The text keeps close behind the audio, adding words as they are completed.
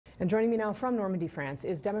And joining me now from Normandy, France,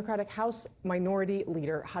 is Democratic House Minority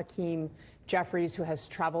Leader Hakeem Jeffries, who has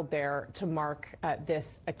traveled there to mark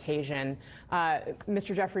this occasion.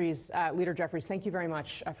 Mr. Jeffries, Leader Jeffries, thank you very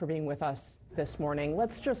much for being with us this morning.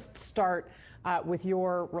 Let's just start with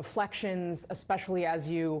your reflections, especially as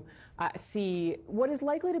you see what is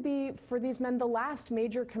likely to be, for these men, the last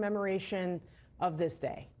major commemoration of this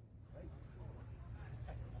day.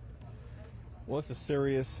 Well, it's a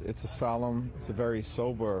serious, it's a solemn, it's a very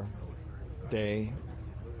sober day,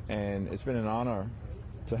 and it's been an honor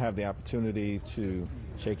to have the opportunity to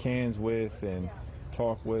shake hands with and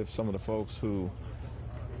talk with some of the folks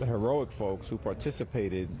the heroic folks who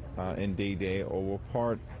participated in D-Day or were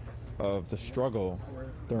part of the struggle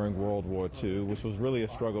during World War II, which was really a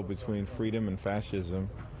struggle between freedom and fascism.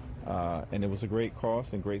 And it was a great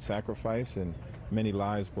cost and great sacrifice, and many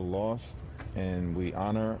lives were lost. And we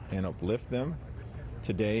honor and uplift them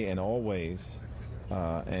today and always,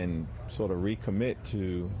 and sort of recommit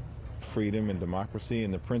to freedom and democracy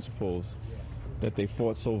and the principles that they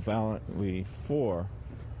fought so valiantly for,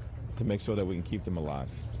 to make sure that we can keep them alive.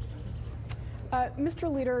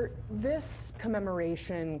 Mr. Leader, this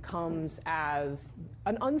commemoration comes as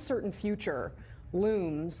an uncertain future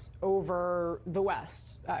looms over the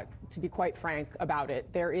West, to be quite frank about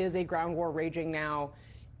it. There is a ground war raging now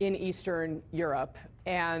in Eastern Europe,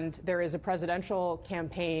 and there is a presidential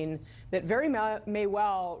campaign that very may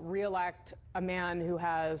well re-elect a man who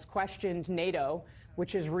has questioned NATO,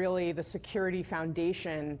 which is really the security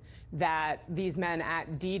foundation that these men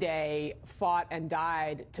at D-Day fought and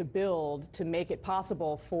died to build, to make it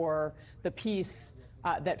possible for the peace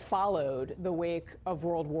that followed the wake of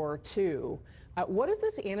World War II. What does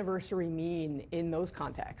this anniversary mean in those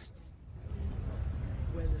contexts?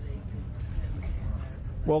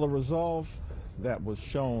 Well, the resolve that was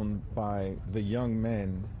shown by the young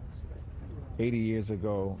men 80 years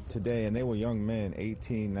ago today, and they were young men,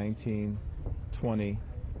 18, 19, 20,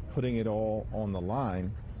 putting it all on the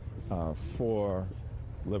line for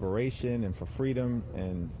liberation and for freedom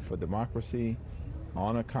and for democracy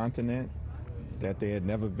on a continent that they had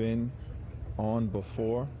never been on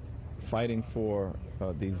before, fighting for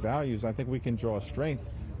these values. I think we can draw strength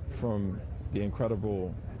from the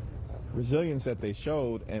incredible resilience that they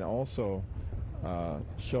showed, and also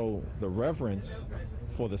show the reverence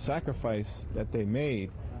for the sacrifice that they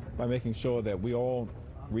made by making sure that we all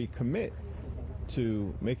recommit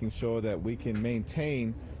to making sure that we can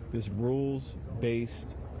maintain this rules-based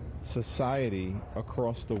society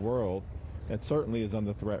across the world that certainly is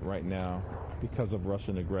under threat right now because of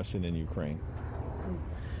Russian aggression in Ukraine.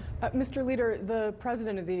 Mr. Leader,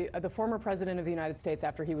 the former president of the United States,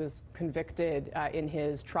 after he was convicted in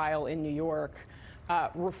his trial in New York,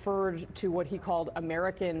 referred to what he called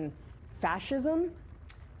American fascism.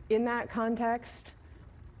 In that context,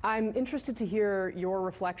 I'm interested to hear your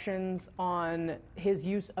reflections on his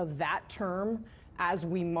use of that term as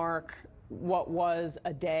we mark what was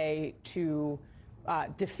a day to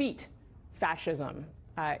defeat fascism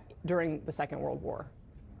during the Second World War.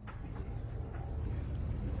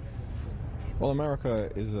 Well,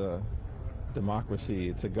 America is a democracy.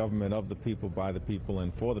 It's a government of the people, by the people,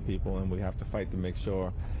 and for the people, and we have to fight to make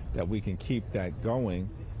sure that we can keep that going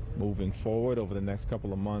moving forward over the next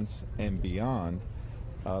couple of months and beyond.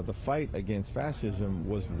 The fight against fascism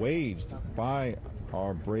was waged by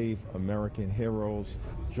our brave American heroes,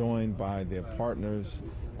 joined by their partners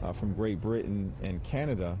from Great Britain and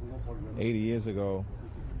Canada 80 years ago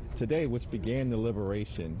today, which began the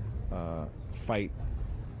liberation fight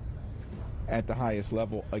at the highest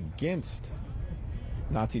level against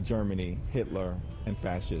Nazi Germany, Hitler, and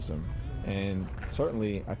fascism. And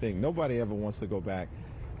certainly, I think nobody ever wants to go back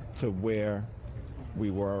to where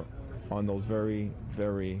we were on those very,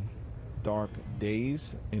 very dark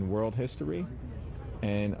days in world history.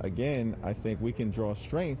 And again, I think we can draw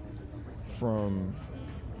strength from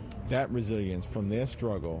that resilience, from their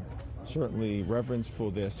struggle, certainly reverence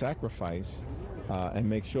for their sacrifice, and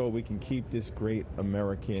make sure we can keep this great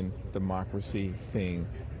American democracy thing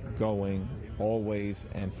going always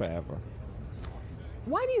and forever.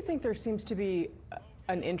 Why do you think there seems to be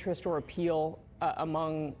an interest or appeal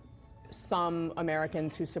among some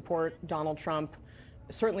Americans who support Donald Trump?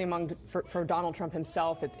 Certainly for Donald Trump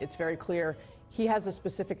himself, it's very clear he has a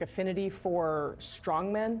specific affinity for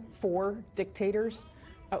strongmen, for dictators.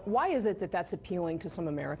 Why is it that that's appealing to some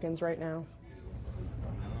Americans right now?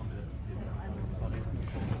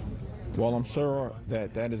 Well, I'm sure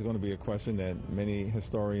that that is going to be a question that many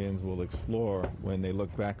historians will explore when they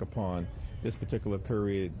look back upon this particular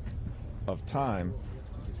period of time.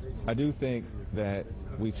 I do think that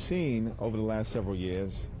we've seen over the last several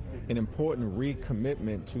years an important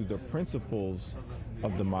recommitment to the principles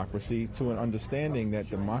of democracy, to an understanding that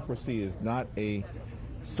democracy is not a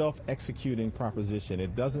self-executing proposition.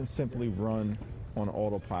 It doesn't simply run on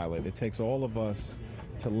autopilot. It takes all of us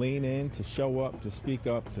to lean in, to show up, to speak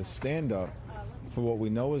up, to stand up for what we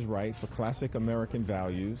know is right, for classic American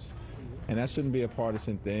values. And that shouldn't be a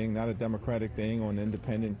partisan thing, not a Democratic thing or an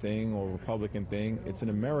independent thing or a Republican thing. It's an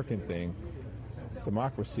American thing,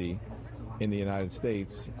 democracy in the United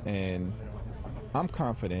States. And I'm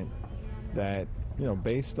confident that,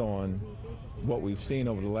 based on what we've seen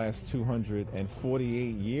over the last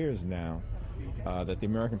 248 years now, that the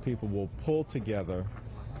American people will pull together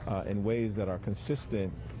in ways that are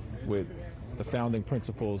consistent with the founding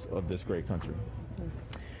principles of this great country.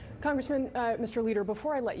 Congressman, Mr. Leader,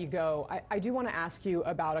 before I let you go, I do want to ask you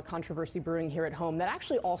about a controversy brewing here at home that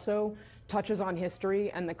actually also touches on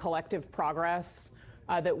history and the collective progress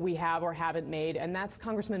that we have or haven't made, and that's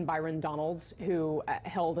Congressman Byron Donalds, who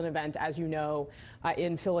held an event, as you know,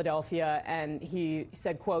 in Philadelphia, and he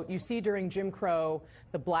said, quote, "You see, during Jim Crow,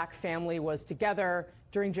 the black family was together.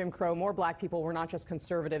 During Jim Crow, more black people were not just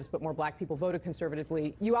conservatives, but more black people voted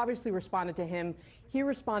conservatively." You obviously responded to him. He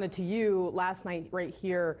responded to you last night right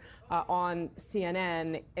here on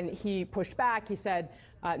CNN, and he pushed back. He said,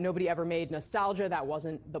 nobody ever made nostalgia. That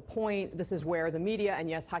wasn't the point. This is where the media, and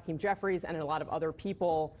yes, Hakeem Jeffries and a lot of other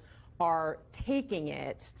people are taking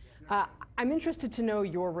it. I'm interested to know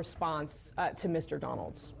your response to Mr.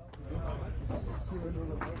 Donalds.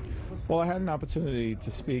 Well, I had an opportunity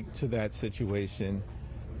to speak to that situation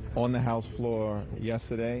on the House floor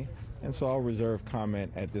yesterday, and so I'll reserve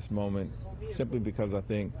comment at this moment simply because I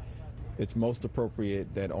think it's most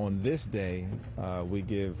appropriate that on this day we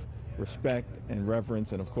give respect and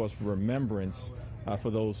reverence and, of course, remembrance for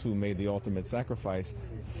those who made the ultimate sacrifice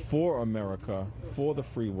for America, for the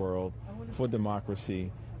free world, for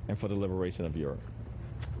democracy, and for the liberation of Europe.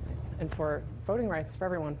 And for voting rights for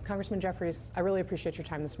everyone. Congressman Jeffries, I really appreciate your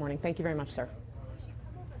time this morning. Thank you very much, sir.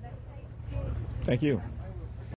 Thank you.